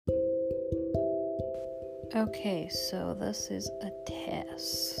Okay, so this is a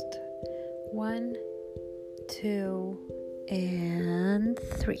test. 1, 2, and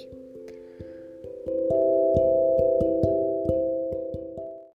 3.